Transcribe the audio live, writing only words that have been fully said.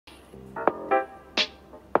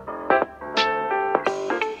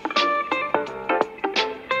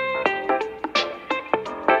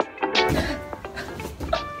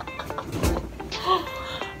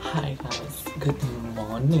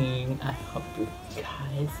morning. I hope you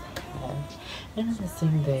guys have an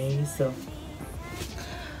amazing day. So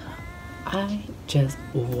I just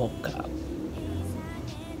woke up.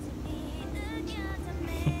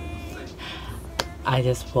 I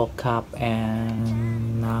just woke up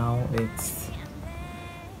and now it's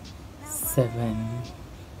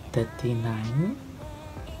 7:39.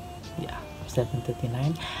 Yeah,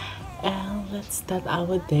 7:39, and let's start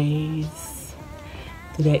our days.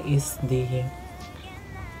 Today is the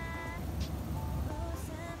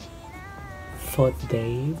 4th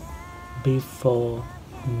day before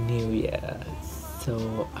New Year,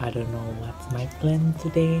 so I don't know what's my plan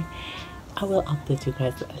today. I will update you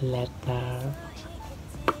guys later.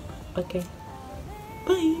 Okay,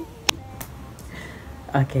 bye.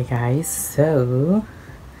 Okay guys, so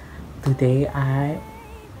today I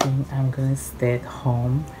think I'm gonna stay at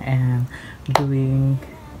home and doing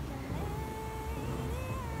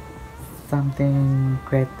something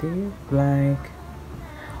creative, like,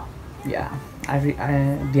 yeah,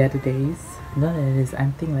 the other days, not that is, I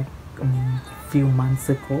think like few months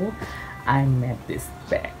ago, I made this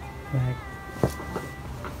bag. Like,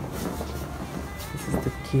 this is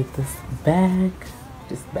the cutest bag.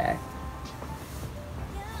 This bag,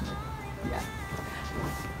 yeah.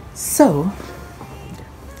 So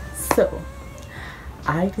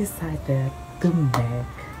I decided to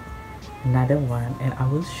make another one, and I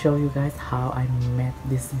will show you guys how I made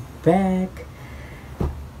this bag.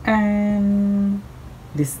 And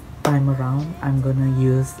this time around I'm gonna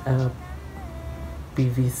use a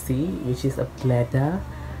PVC, which is a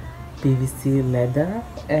PVC leather,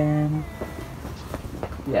 and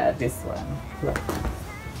yeah, this one, like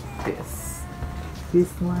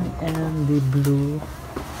this one, and the blue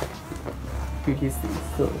PVC.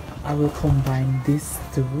 So I will combine these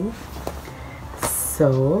two.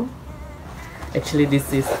 So actually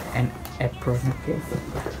this is an apron, okay, so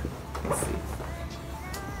let's see.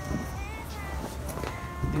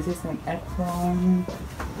 This is an apron,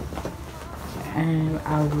 and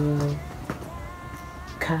I will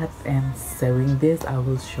cut and sewing this. I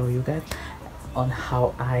will show you guys on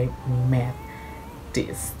how I made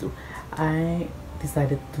this too. I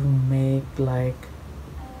decided to make like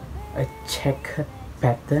a checkered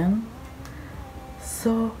pattern,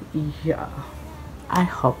 so yeah, I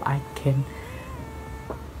hope I can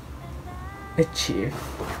achieve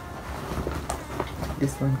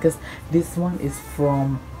this one, because this one is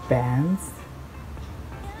from bands.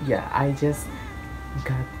 Yeah, I just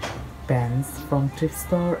got bands from thrift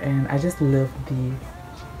store, and I just love the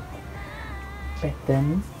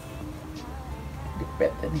pattern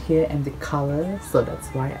here and the color, so that's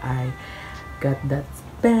why I got that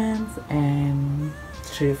bands and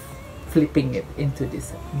flipping it into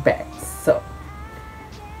this bag. So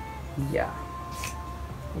yeah,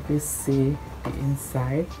 if you see the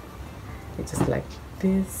inside, it's just like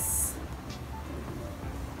this.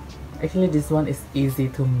 Actually this one is easy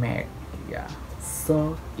to make, yeah,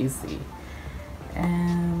 so easy.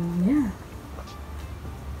 And yeah,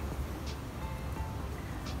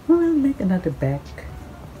 we will make another bag.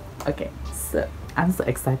 Okay, so I'm so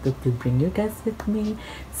excited to bring you guys with me.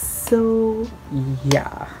 So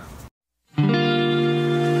yeah,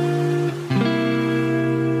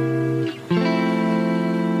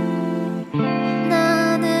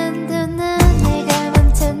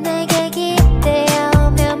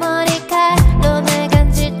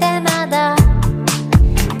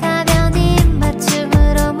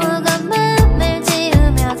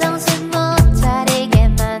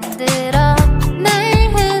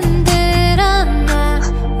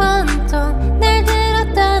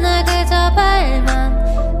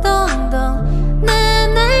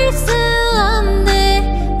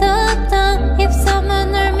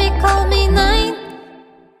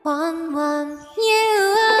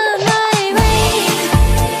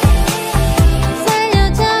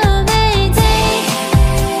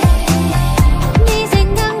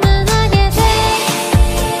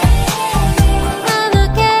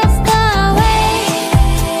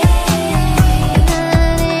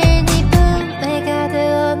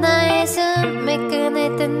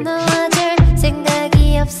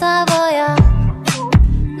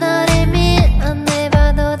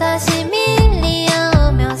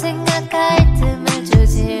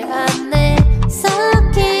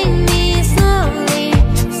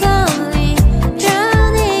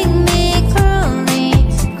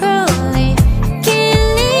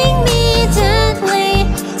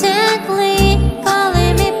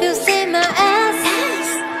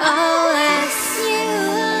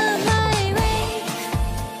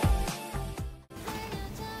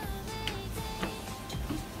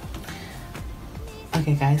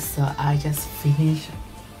 Okay guys, so I just finished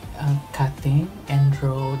cutting and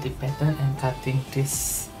draw the pattern and cutting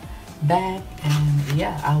this bag, and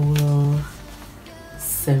yeah, I will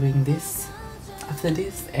sewing this after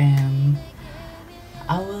this, and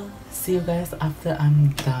I will see you guys after I'm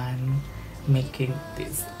done making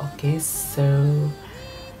this. Okay, so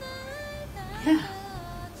yeah,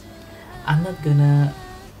 I'm not gonna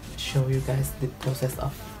show you guys the process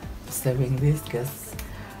of sewing this because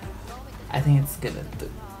I think it's gonna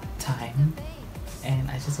take time and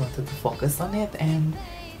I just wanted to focus on it, and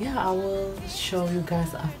yeah, I will show you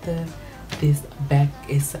guys after this bag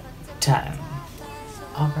is done.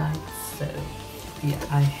 Alright, so yeah,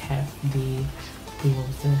 I have the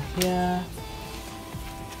closer here,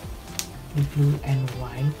 the blue and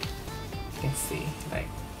white. You can see like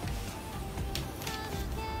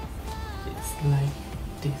it's like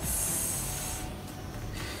this.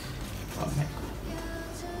 Oh my god,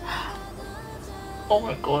 oh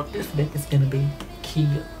my god, this bag is gonna be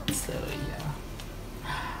cute. So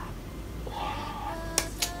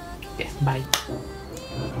yeah, bye.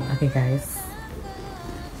 Okay guys,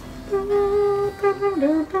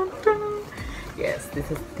 yes,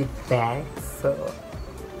 this is the bag. So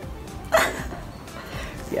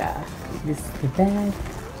yeah, this is the bag.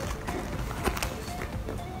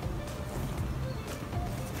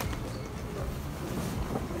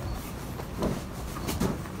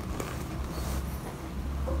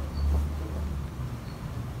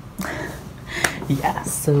 Yeah,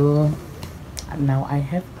 so now I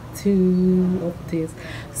have two of this.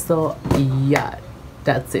 So yeah,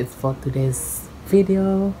 that's it for today's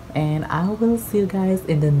video, and I will see you guys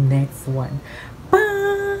in the next one.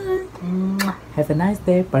 Bye. Have a nice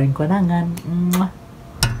day. Paringkuanangan.